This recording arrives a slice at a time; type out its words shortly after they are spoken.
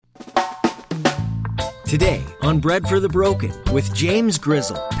Today on Bread for the Broken with James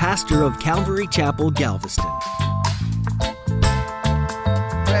Grizzle, pastor of Calvary Chapel, Galveston.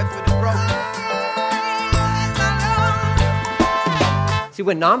 Bread for the broken. See,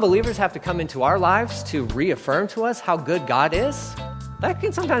 when non-believers have to come into our lives to reaffirm to us how good God is, that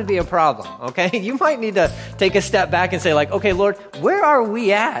can sometimes be a problem, okay? You might need to take a step back and say, like, okay, Lord, where are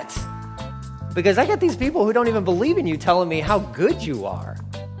we at? Because I got these people who don't even believe in you telling me how good you are,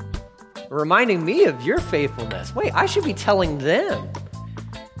 reminding me of your faithfulness. Wait, I should be telling them.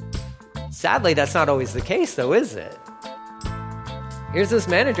 Sadly, that's not always the case, though, is it? Here's this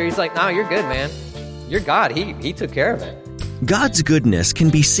manager. He's like, no, you're good, man. You're God. He took care of it. God's goodness can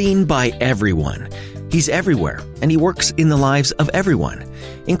be seen by everyone. He's everywhere, and He works in the lives of everyone,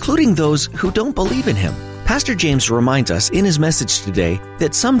 including those who don't believe in Him. Pastor James reminds us in his message today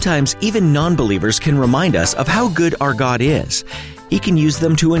that sometimes even non-believers can remind us of how good our God is. He can use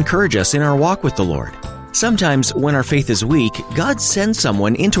them to encourage us in our walk with the Lord. Sometimes when our faith is weak, God sends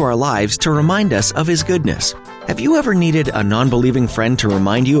someone into our lives to remind us of His goodness. Have you ever needed a non-believing friend to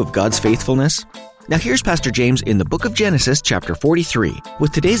remind you of God's faithfulness? Now here's Pastor James in the book of Genesis, chapter 43,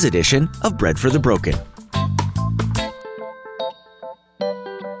 with today's edition of Bread for the Broken.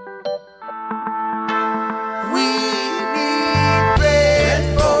 We need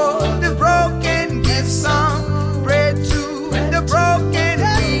bread for the broken. Give some bread to the broken.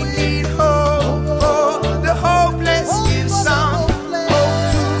 We need hope for the hopeless. Give some hope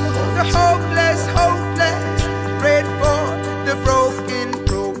to the hopeless. Bread for the broken.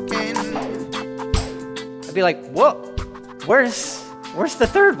 I'd be like, whoa, where's the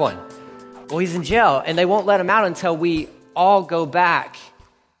third one? Well, he's in jail, and they won't let him out until we all go back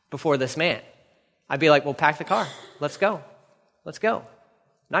before this man. I'd be like, well, pack the car. Let's go.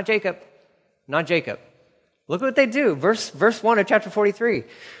 Not Jacob. Look what they do. Verse 1 of chapter 43.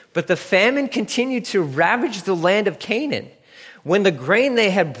 But the famine continued to ravage the land of Canaan. When the grain they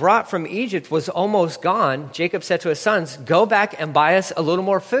had brought from Egypt was almost gone, Jacob said to his sons, go back and buy us a little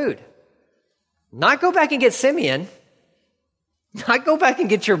more food. Not go back and get Simeon. Not go back and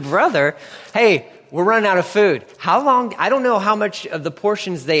get your brother. Hey, we're running out of food. How long? I don't know how much of the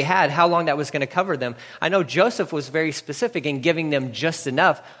portions they had, how long that was going to cover them. I know Joseph was very specific in giving them just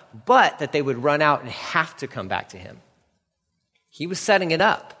enough, but that they would run out and have to come back to him. He was setting it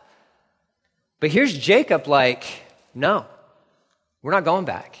up. But here's Jacob like, no, we're not going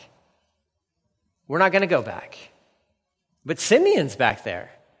back. We're not going to go back. But Simeon's back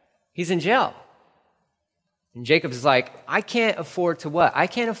there. He's in jail. And Jacob is like, I can't afford to what? I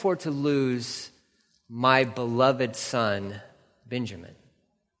can't afford to lose my beloved son, Benjamin.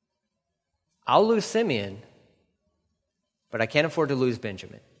 I'll lose Simeon, but I can't afford to lose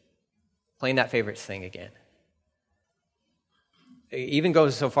Benjamin. Playing that favorites thing again. It even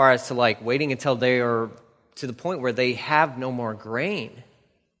goes so far as to like waiting until they are to the point where they have no more grain.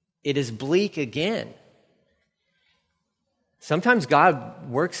 It is bleak again. Sometimes God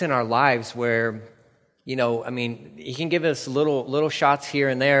works in our lives where, He can give us little shots here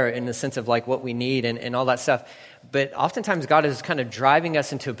and there in the sense of like what we need and all that stuff. But oftentimes God is kind of driving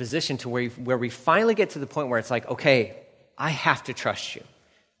us into a position to where we finally get to the point where it's like, okay, I have to trust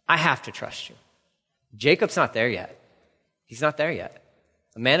you. Jacob's not there yet. He's not there yet.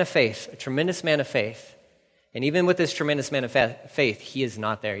 A man of faith, a tremendous man of faith. And even with this tremendous man of faith, he is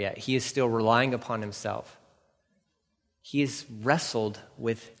not there yet. He is still relying upon himself. He has wrestled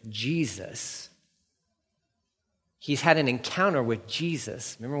with Jesus. He's had an encounter with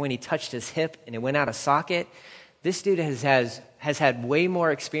Jesus. Remember when he touched his hip and it went out of socket? This dude has had way more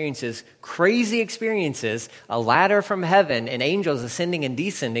experiences, crazy experiences, a ladder from heaven and angels ascending and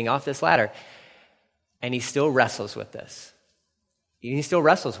descending off this ladder. And he still wrestles with this.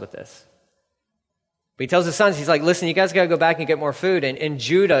 But he tells his sons, he's like, listen, you guys got to go back and get more food. And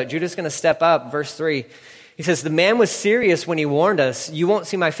Judah's going to step up, verse 3. He says, the man was serious when he warned us, you won't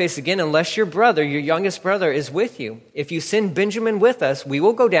see my face again unless your brother, your youngest brother, is with you. If you send Benjamin with us, we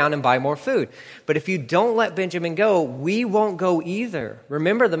will go down and buy more food. But if you don't let Benjamin go, we won't go either.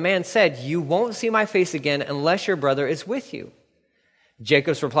 Remember, the man said, you won't see my face again unless your brother is with you.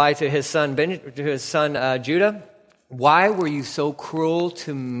 Jacob's reply to his son Judah, why were you so cruel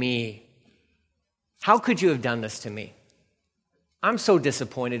to me? How could you have done this to me? I'm so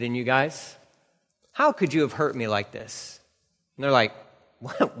disappointed in you guys. How could you have hurt me like this? And they're like,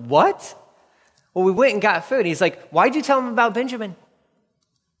 what? Well, we went and got food. He's like, why'd you tell him about Benjamin?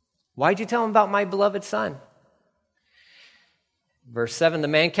 Why'd you tell him about my beloved son? Verse 7, the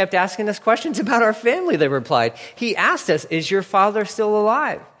man kept asking us questions about our family, they replied. He asked us, is your father still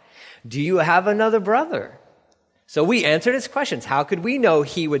alive? Do you have another brother? So we answered his questions. How could we know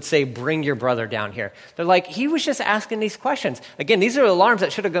he would say, bring your brother down here? They're like, he was just asking these questions. Again, these are alarms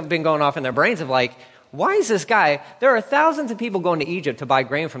that should have been going off in their brains of like, why is this guy, there are thousands of people going to Egypt to buy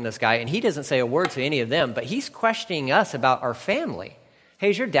grain from this guy, and he doesn't say a word to any of them, but he's questioning us about our family.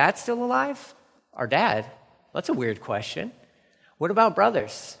 Hey, is your dad still alive? Our dad? That's a weird question. What about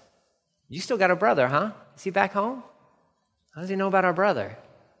brothers? You still got a brother, huh? Is he back home? How does he know about our brother?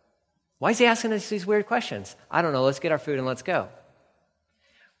 Why is he asking us these weird questions? I don't know. Let's get our food and let's go.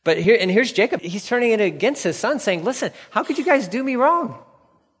 But here's Jacob. He's turning it against his son, saying, listen, how could you guys do me wrong?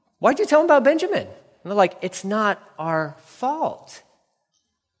 Why'd you tell him about Benjamin? And they're like, it's not our fault.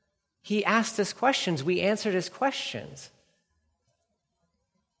 He asked us questions. We answered his questions.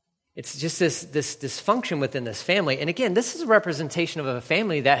 It's just this dysfunction within this family. And again, this is a representation of a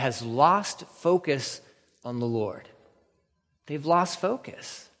family that has lost focus on the Lord. They've lost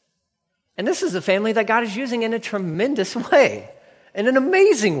focus. And this is a family that God is using in a tremendous way, in an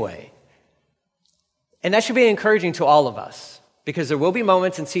amazing way. And that should be encouraging to all of us, because there will be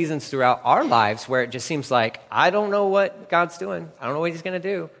moments and seasons throughout our lives where it just seems like, I don't know what God's doing. I don't know what he's going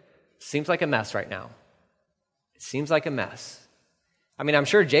to do. It seems like a mess right now. It seems like a mess. I mean, I'm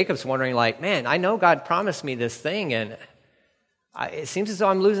sure Jacob's wondering like, man, I know God promised me this thing, and it seems as though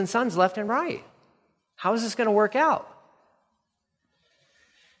I'm losing sons left and right. How is this going to work out?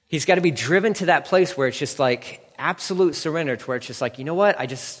 He's got to be driven to that place where it's just like absolute surrender, to where it's just like, you know what? I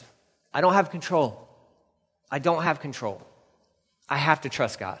don't have control. I don't have control. I have to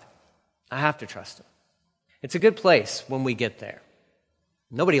trust God. I have to trust him. It's a good place when we get there.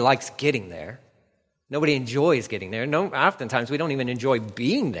 Nobody likes getting there. Nobody enjoys getting there. No, oftentimes we don't even enjoy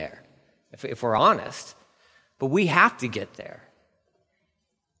being there, if we're honest. But we have to get there.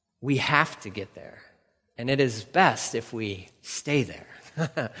 We have to get there. And it is best if we stay there.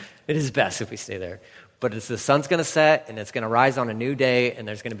 It is best if we stay there. But the sun's going to set, and it's going to rise on a new day, and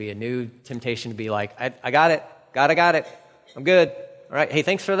there's going to be a new temptation to be like, I got it. God, I got it. I'm good. All right. Hey,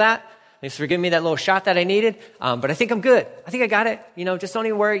 thanks for that. Thanks for giving me that little shot that I needed. But I think I'm good. I think I got it. Just don't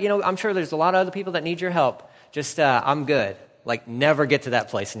even worry. I'm sure there's a lot of other people that need your help. Just, I'm good. Like, never get to that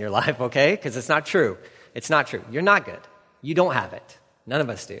place in your life, okay? Because it's not true. It's not true. You're not good. You don't have it. None of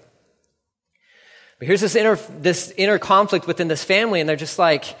us do. But here's this inner conflict within this family, and they're just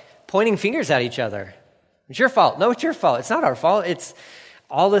like pointing fingers at each other. It's your fault. No, it's your fault. It's not our fault. It's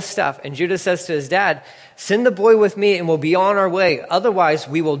all this stuff. And Judah says to his dad, send the boy with me and we'll be on our way. Otherwise,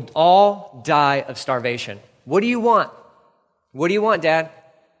 we will all die of starvation. What do you want? What do you want, Dad?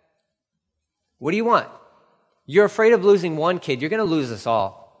 What do you want? You're afraid of losing one kid. You're going to lose us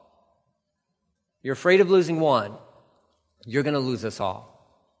all. You're afraid of losing one. You're going to lose us all.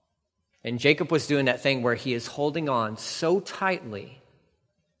 And Jacob was doing that thing where he is holding on so tightly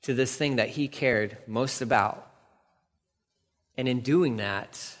to this thing that he cared most about. And in doing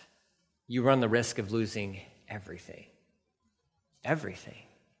that, you run the risk of losing everything. Everything.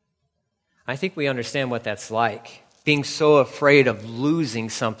 I think we understand what that's like. Being so afraid of losing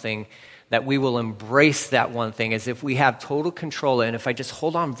something that we will embrace that one thing as if we have total control. And if I just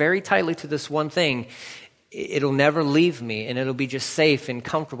hold on very tightly to this one thing, it'll never leave me, and it'll be just safe and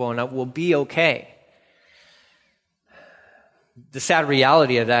comfortable, and it will be okay. The sad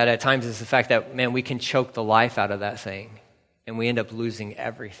reality of that at times is the fact that, man, we can choke the life out of that thing, and we end up losing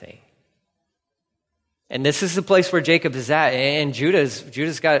everything. And this is the place where Jacob is at, and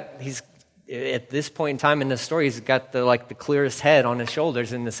Judah's got, he's at this point in time in this story, he's got the clearest head on his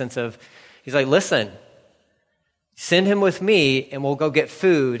shoulders, in the sense of, he's like, listen, send him with me, and we'll go get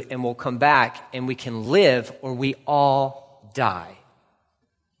food, and we'll come back, and we can live, or we all die.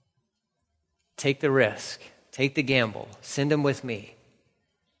 Take the risk. Take the gamble. Send him with me.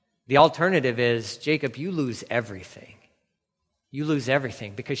 The alternative is, Jacob, you lose everything. You lose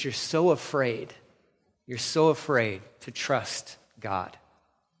everything because you're so afraid. You're so afraid to trust God.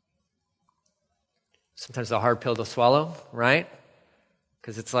 Sometimes a hard pill to swallow, right?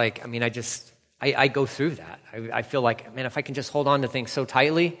 Because it's like, I go through that. I feel like, man, if I can just hold on to things so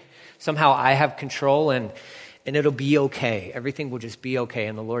tightly, somehow I have control and it'll be okay. Everything will just be okay.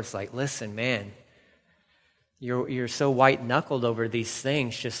 And the Lord's like, listen, man, you're so white-knuckled over these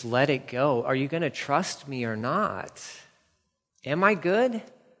things. Just let it go. Are you going to trust me or not? Am I good?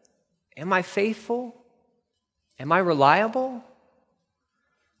 Am I faithful? Am I reliable?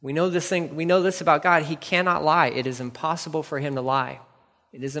 We know this about God. He cannot lie. It is impossible for him to lie.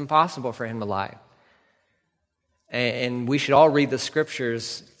 It is impossible for him to lie. And we should all read the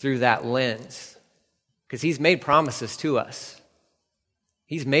scriptures through that lens, because he's made promises to us.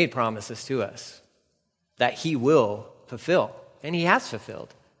 He's made promises to us that he will fulfill, and he has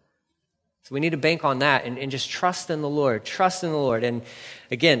fulfilled. So we need to bank on that and just trust in the Lord. Trust in the Lord. And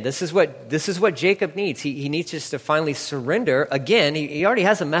again, this is what Jacob needs. He needs just to finally surrender. Again, he already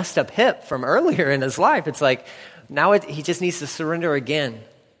has a messed up hip from earlier in his life. It's like now he just needs to surrender again.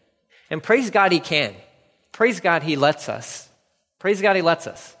 And praise God he can. Praise God he lets us. Praise God he lets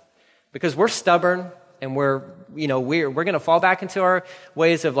us. Because we're stubborn and we're going to fall back into our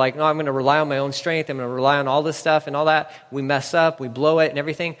ways of like, no, I'm going to rely on my own strength. I'm going to rely on all this stuff and all that. We mess up, we blow it and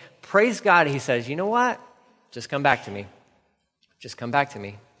everything. Praise God, he says, you know what? Just come back to me. Just come back to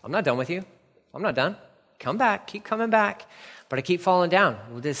me. I'm not done with you. I'm not done. Come back. Keep coming back. But I keep falling down.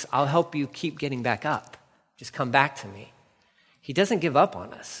 I'll help you keep getting back up. Just come back to me. He doesn't give up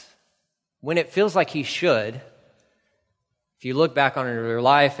on us. When it feels like he should, if you look back on your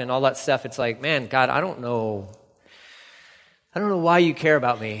life and all that stuff, it's like, man, God, I don't know why you care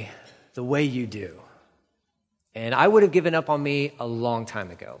about me the way you do. And I would have given up on me a long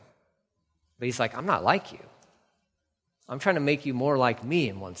time ago. But he's like, I'm not like you. I'm trying to make you more like me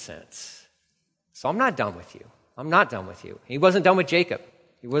in one sense. So I'm not done with you. I'm not done with you. He wasn't done with Jacob.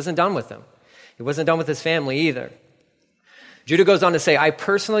 He wasn't done with him. He wasn't done with his family either. Judah goes on to say, I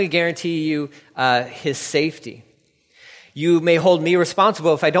personally guarantee you his safety. You may hold me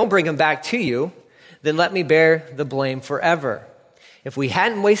responsible if I don't bring him back to you, then let me bear the blame forever. If we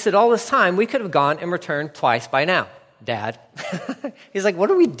hadn't wasted all this time, we could have gone and returned twice by now. Dad. He's like, what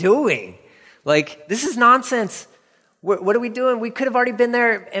are we doing? Like, this is nonsense. What are we doing? We could have already been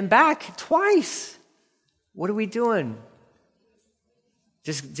there and back twice. What are we doing?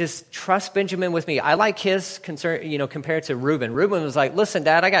 Just trust Benjamin with me. I like his concern, compared to Reuben. Reuben was like, listen,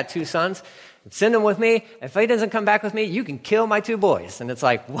 Dad, I got 2 sons. Send him with me. If he doesn't come back with me, you can kill my 2 boys. And it's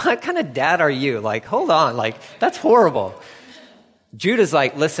like, what kind of dad are you? Like, hold on. Like, that's horrible. Judah's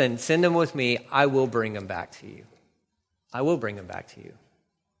like, listen, send him with me. I will bring him back to you. I will bring him back to you.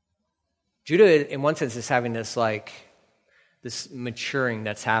 Judah, in one sense, is having this maturing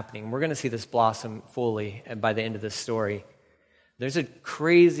that's happening. We're going to see this blossom fully by the end of this story. There's a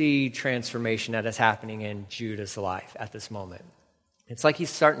crazy transformation that is happening in Judah's life at this moment. It's like he's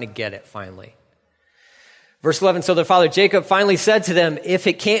starting to get it finally. Verse 11, so their father Jacob finally said to them, if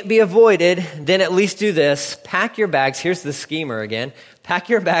it can't be avoided, then at least do this. Pack your bags. Here's the schemer again. Pack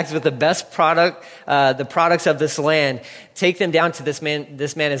your bags with the best the products of this land. Take them down to this man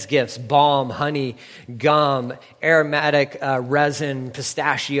as gifts. Balm, honey, gum, aromatic resin,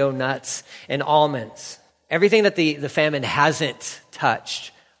 pistachio nuts, and almonds. Everything that the famine hasn't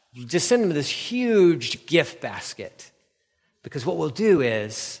touched. Just send them this huge gift basket. Because what we'll do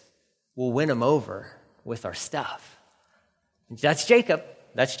is we'll win them over with our stuff. That's Jacob.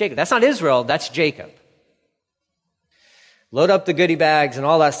 That's Jacob. That's not Israel. That's Jacob. Load up the goodie bags and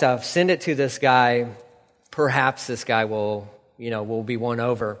all that stuff. Send it to this guy. Perhaps this guy will be won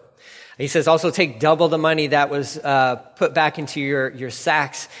over. He says, also take double the money that was put back into your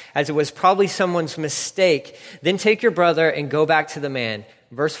sacks, as it was probably someone's mistake. Then take your brother and go back to the man.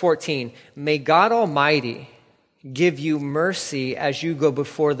 Verse 14, may God Almighty give you mercy as you go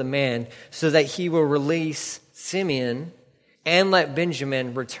before the man, so that he will release Simeon and let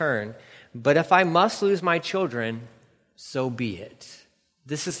Benjamin return. But if I must lose my children, so be it.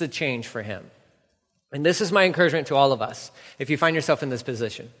 This is the change for him. And this is my encouragement to all of us. If you find yourself in this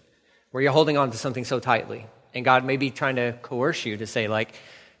position where you're holding on to something so tightly, and God may be trying to coerce you to say, like,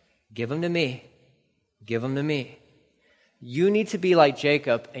 give them to me. Give them to me. You need to be like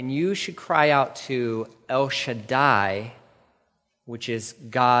Jacob, and you should cry out to El Shaddai, which is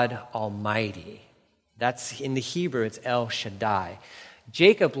God Almighty. That's in the Hebrew, it's El Shaddai.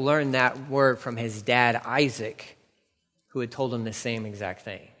 Jacob learned that word from his dad, Isaac, who had told him the same exact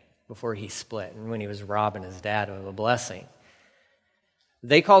thing before he split and when he was robbing his dad of a blessing.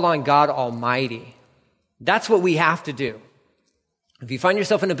 They called on God Almighty. That's what we have to do. If you find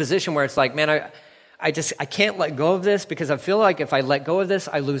yourself in a position where it's like, man, I can't let go of this because I feel like if I let go of this,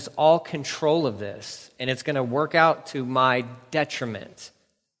 I lose all control of this and it's going to work out to my detriment.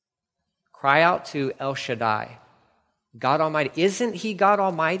 Cry out to El Shaddai, God Almighty. Isn't he God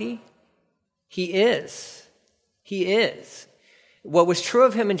Almighty? He is. He is. What was true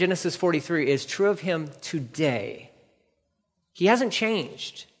of him in Genesis 43 is true of him today. He hasn't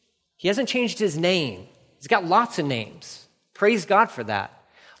changed. He hasn't changed his name. He's got lots of names. Praise God for that.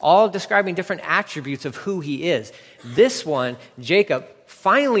 All describing different attributes of who he is. This one, Jacob,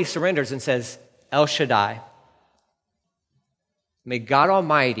 finally surrenders and says, El Shaddai, may God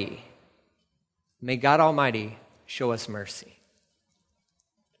Almighty show us mercy.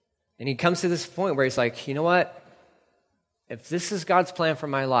 And he comes to this point where he's like, you know what? If this is God's plan for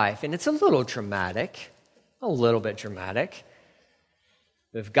my life, and it's a little bit dramatic,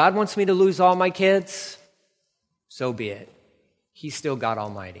 If God wants me to lose all my kids, so be it. He's still God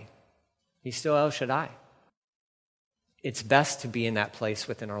Almighty. He's still El Shaddai. It's best to be in that place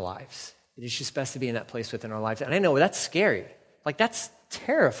within our lives. It is just best to be in that place within our lives. And I know that's scary. Like, that's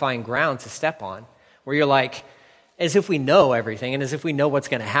terrifying ground to step on, where you're like, as if we know everything and as if we know what's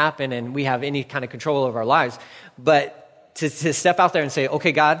going to happen and we have any kind of control over our lives. But to step out there and say,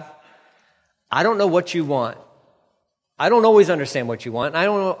 okay, God, I don't know what you want. I don't always understand what you want.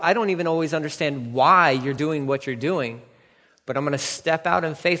 I don't even always understand why you're doing what you're doing. But I'm going to step out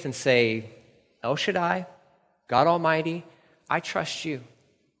in faith and say, El Shaddai, God Almighty, I trust you.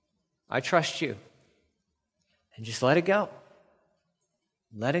 I trust you. And just let it go.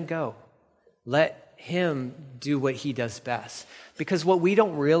 Let it go. Let him do what he does best. Because what we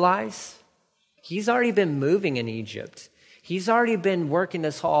don't realize, he's already been moving in Egypt. He's already been working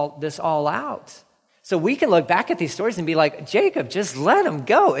this all out. So we can look back at these stories and be like, Jacob, just let him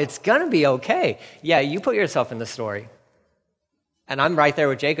go. It's going to be okay. Yeah, you put yourself in the story. And I'm right there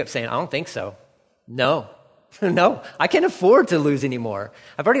with Jacob saying, I don't think so. No, no, I can't afford to lose anymore.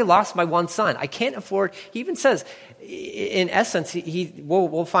 I've already lost my one son. I can't afford. He even says, in essence,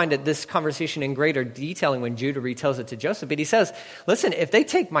 we'll find this conversation in greater detailing when Judah retells it to Joseph. But he says, listen, if they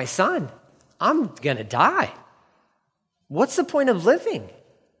take my son, I'm going to die. What's the point of living?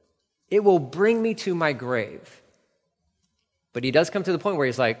 It will bring me to my grave. But he does come to the point where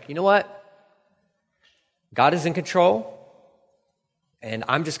he's like, you know what? God is in control, and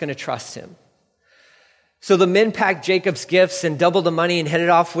I'm just going to trust him. So the men packed Jacob's gifts and doubled the money and headed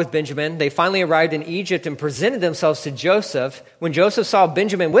off with Benjamin. They finally arrived in Egypt and presented themselves to Joseph. When Joseph saw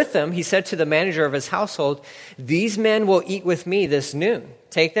Benjamin with them, he said to the manager of his household, these men will eat with me this noon.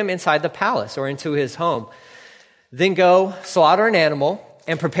 Take them inside the palace or into his home. Then go slaughter an animal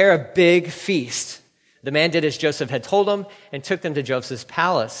and prepare a big feast. The man did as Joseph had told him and took them to Joseph's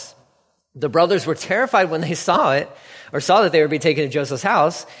palace. The brothers were terrified when they saw it, or saw that they would be taken to Joseph's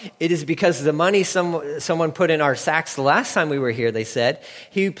house. It is because of the money someone put in our sacks the last time we were here, they said.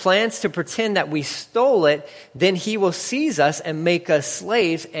 He plans to pretend that we stole it, then he will seize us and make us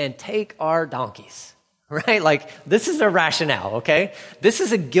slaves and take our donkeys. Right? Like, this is their rationale, okay? This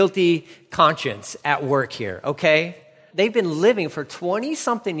is a guilty conscience at work here, okay? They've been living for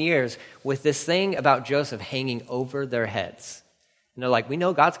 20-something years with this thing about Joseph hanging over their heads. And they're like, we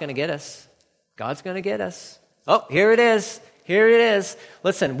know God's going to get us. God's going to get us. Oh, here it is. Here it is.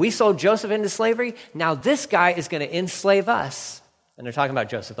 Listen, we sold Joseph into slavery. Now this guy is going to enslave us. And they're talking about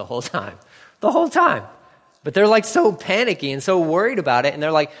Joseph the whole time. The whole time. But they're like so panicky and so worried about it. And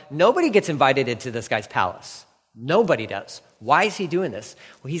they're like, nobody gets invited into this guy's palace. Nobody does. Why is he doing this?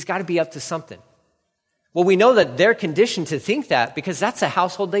 Well, he's got to be up to something. Well, we know that they're conditioned to think that because that's the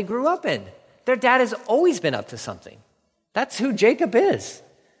household they grew up in. Their dad has always been up to something. That's who Jacob is.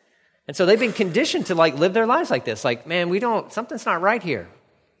 And so they've been conditioned to like live their lives like this. Like, man, something's not right here.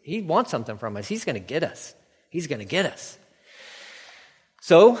 He wants something from us. He's going to get us. He's going to get us.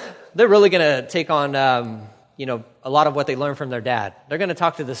 So they're really going to take on, a lot of what they learned from their dad. They're going to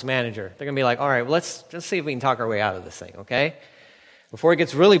talk to this manager. They're going to be like, all right, well, let's just see if we can talk our way out of this thing, okay? Before it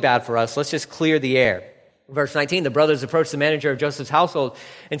gets really bad for us, let's just clear the air. Verse 19, the brothers approached the manager of Joseph's household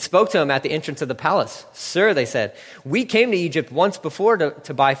and spoke to him at the entrance of the palace. Sir, they said, we came to Egypt once before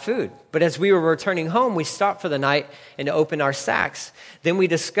to buy food. But as we were returning home, we stopped for the night and opened our sacks. Then we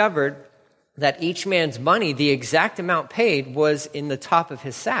discovered that each man's money, the exact amount paid, was in the top of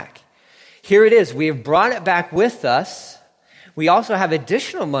his sack. Here it is. We have brought it back with us. We also have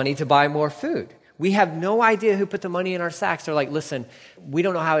additional money to buy more food. We have no idea who put the money in our sacks. They're like, listen, we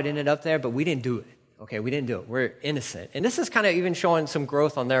don't know how it ended up there, but we didn't do it. Okay, we didn't do it. We're innocent. And this is kind of even showing some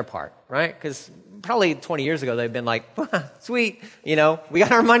growth on their part, right? Because probably 20 years ago, they've been like, sweet, we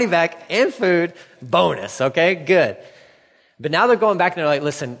got our money back and food, bonus, okay, good. But now they're going back and they're like,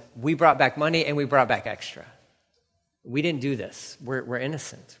 listen, we brought back money and we brought back extra. We didn't do this. We're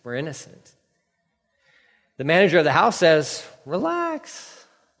innocent. We're innocent. The manager of the house says, relax.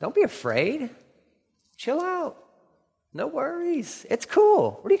 Don't be afraid. Chill out. No worries. It's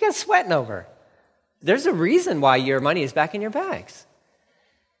cool. What are you guys sweating over? There's a reason why your money is back in your bags.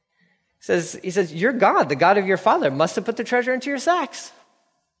 He says, your God, the God of your father, must have put the treasure into your sacks.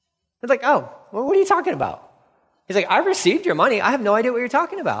 They're like, oh, well, what are you talking about? He's like, I received your money. I have no idea what you're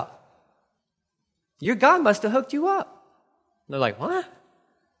talking about. Your God must have hooked you up. And they're like, what?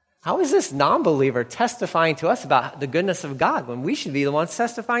 How is this non-believer testifying to us about the goodness of God when we should be the ones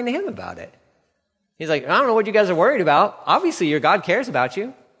testifying to him about it? He's like, I don't know what you guys are worried about. Obviously, your God cares about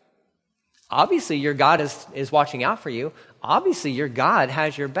you. Obviously, your God is watching out for you. Obviously, your God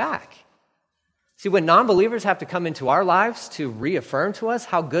has your back. See, when non-believers have to come into our lives to reaffirm to us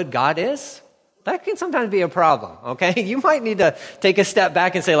how good God is, that can sometimes be a problem, okay? You might need to take a step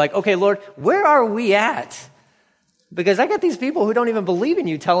back and say like, okay, Lord, where are we at? Because I got these people who don't even believe in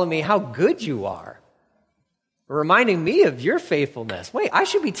you telling me how good you are, reminding me of your faithfulness. Wait, I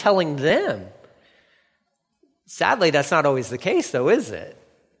should be telling them. Sadly, that's not always the case though, is it?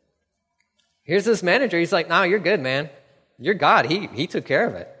 Here's this manager, he's like, no, you're good, man. You're God, he took care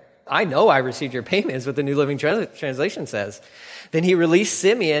of it. I know I received your payment, is what the New Living Translation says. Then he released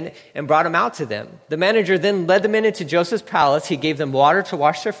Simeon and brought him out to them. The manager then led them into Joseph's palace. He gave them water to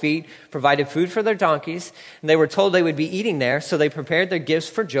wash their feet, provided food for their donkeys, and they were told they would be eating there, so they prepared their gifts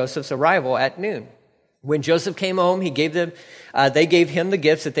for Joseph's arrival at noon. When Joseph came home, they gave him the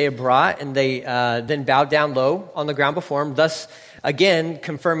gifts that they had brought, and they then bowed down low on the ground before him, thus again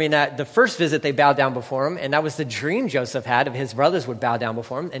confirming that the first visit they bowed down before him, and that was the dream Joseph had of his brothers would bow down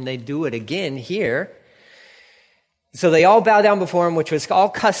before him, and they do it again here. So they all bow down before him, which was all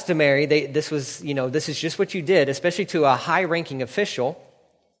customary. This is just what you did, especially to a high-ranking official.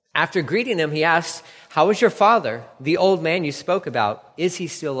 After greeting him, he asked, "How is your father, the old man you spoke about? Is he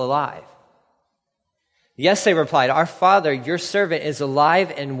still alive?" "Yes," they replied, "our father, your servant, is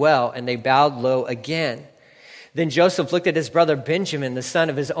alive and well," and they bowed low again. Then Joseph looked at his brother Benjamin, the son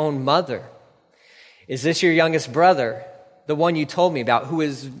of his own mother. "Is this your youngest brother, the one you told me about, who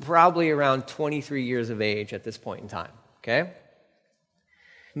is probably around 23 years of age at this point in time?" Okay?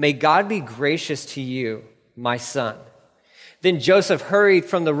 "May God be gracious to you, my son." Then Joseph hurried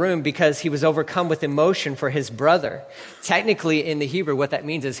from the room because he was overcome with emotion for his brother. Technically, in the Hebrew, what that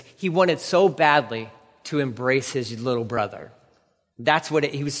means is he wanted so badly to embrace his little brother. That's what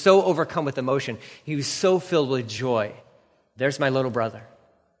he was so overcome with emotion. He was so filled with joy. There's my little brother.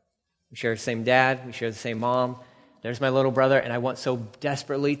 We share the same dad. We share the same mom. There's my little brother, and I want so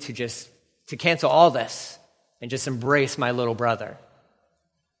desperately to cancel all this and just embrace my little brother.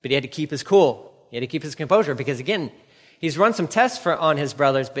 But he had to keep his cool. He had to keep his composure because, again, he's run some tests on his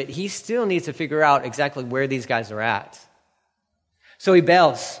brothers, but he still needs to figure out exactly where these guys are at. So he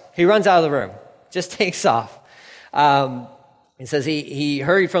bails. He runs out of the room. Just takes off. It says he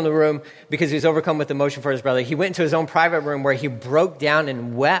hurried from the room because he was overcome with emotion for his brother. He went into his own private room where he broke down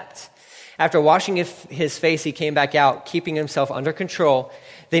and wept. After washing his face, he came back out, keeping himself under control.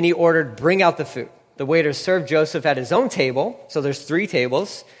 Then he ordered, "Bring out the food." The waiter served Joseph at his own table. So there's 3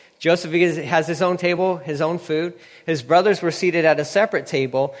 tables. Joseph has his own table, his own food. His brothers were seated at a separate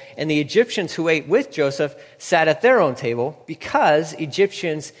table, and the Egyptians who ate with Joseph sat at their own table because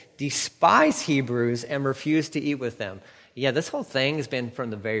Egyptians despise Hebrews and refuse to eat with them. Yeah, this whole thing has been from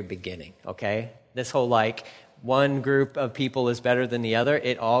the very beginning, okay? This whole one group of people is better than the other,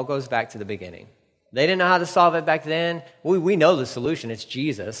 it all goes back to the beginning. They didn't know how to solve it back then. We know the solution. It's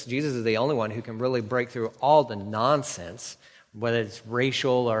Jesus. Jesus is the only one who can really break through all the nonsense, whether it's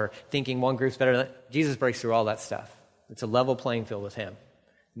racial or thinking one group's better than Jesus breaks through all that stuff. It's a level playing field with him.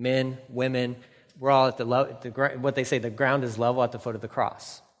 Men, women, we're all at what they say, the ground is level at the foot of the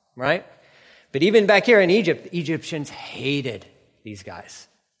cross, right? But even back here in Egypt, the Egyptians hated these guys.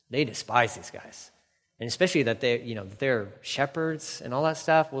 They despise these guys. And especially that they're shepherds and all that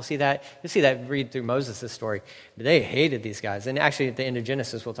stuff. You'll see that read through Moses' story. But they hated these guys. And actually at the end of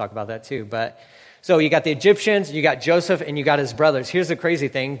Genesis, we'll talk about that too. But so you got the Egyptians, you got Joseph, and you got his brothers. Here's the crazy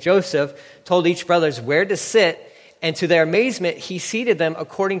thing. Joseph told each brothers where to sit, and to their amazement, he seated them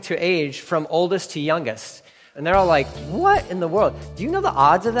according to age from oldest to youngest. And they're all like, what in the world? Do you know the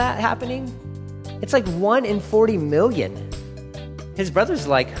odds of that happening? It's like 1 in 40 million. His brother's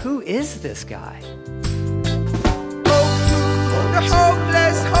like, who is this guy? The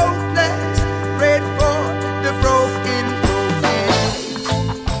hopeless, pray for the broken.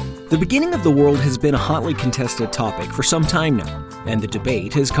 The beginning of the world has been a hotly contested topic for some time now, and the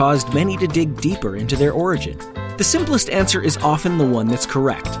debate has caused many to dig deeper into their origin. The simplest answer is often the one that's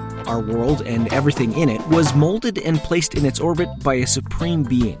correct. Our world and everything in it was molded and placed in its orbit by a supreme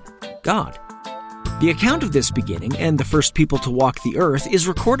being, God. The account of this beginning and the first people to walk the earth is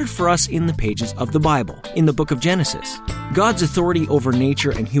recorded for us in the pages of the Bible, in the book of Genesis. God's authority over nature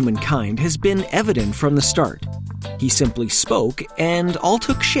and humankind has been evident from the start. He simply spoke, and all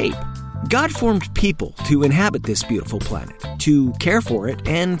took shape. God formed people to inhabit this beautiful planet, to care for it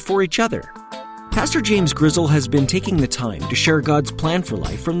and for each other. Pastor James Grizzle has been taking the time to share God's plan for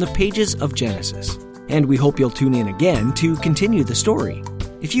life from the pages of Genesis, and we hope you'll tune in again to continue the story.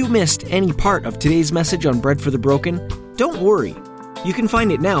 If you missed any part of today's message on Bread for the Broken, don't worry. You can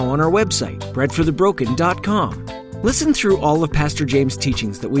find it now on our website, breadforthebroken.com. Listen through all of Pastor James'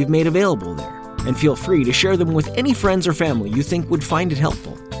 teachings that we've made available there, and feel free to share them with any friends or family you think would find it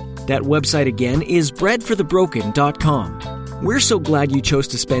helpful. That website again is breadforthebroken.com. We're so glad you chose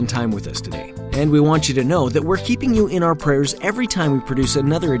to spend time with us today, and we want you to know that we're keeping you in our prayers every time we produce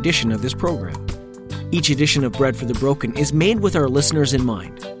another edition of this program. Each edition of Bread for the Broken is made with our listeners in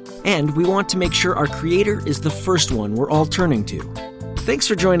mind, and we want to make sure our Creator is the first one we're all turning to. Thanks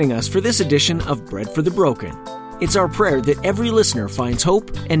for joining us for this edition of Bread for the Broken. It's our prayer that every listener finds hope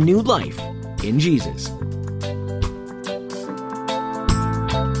and new life in Jesus.